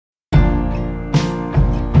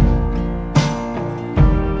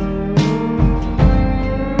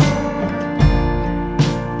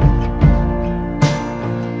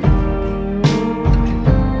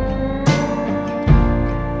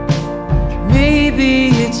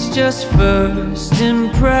it's just first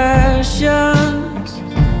impressions,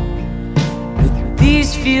 but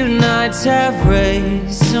these few nights have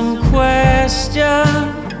raised some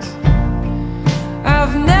questions.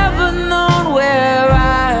 I've never known where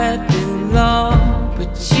I belong,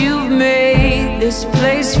 but you've made this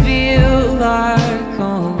place feel like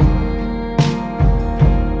home.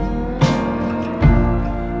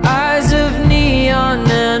 Eyes of neon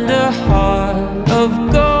and a heart of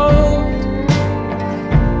gold.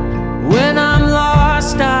 When I'm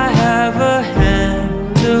lost, I have a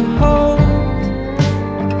hand to hold.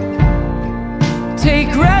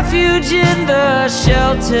 Take refuge in the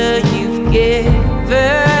shelter you've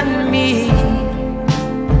given me.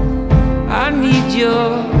 I need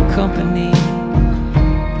your company.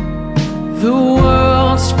 The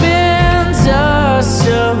world spins us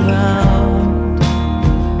around.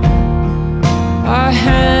 Our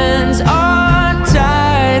hands are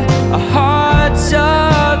tied, our hearts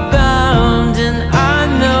are bound, and I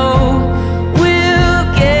know we'll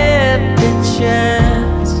get the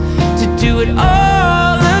chance to do it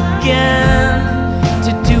all again,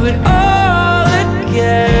 to do it all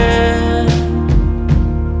again.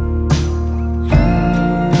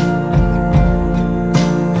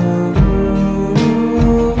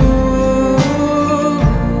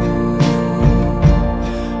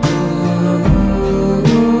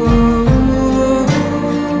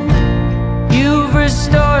 You've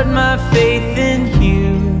restored my faith in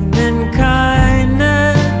human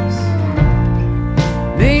kindness,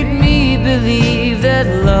 made me believe that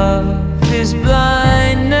love is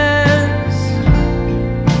blindness,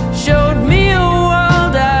 showed me a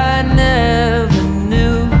world I never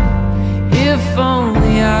knew. If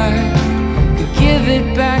only I could give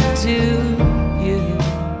it back to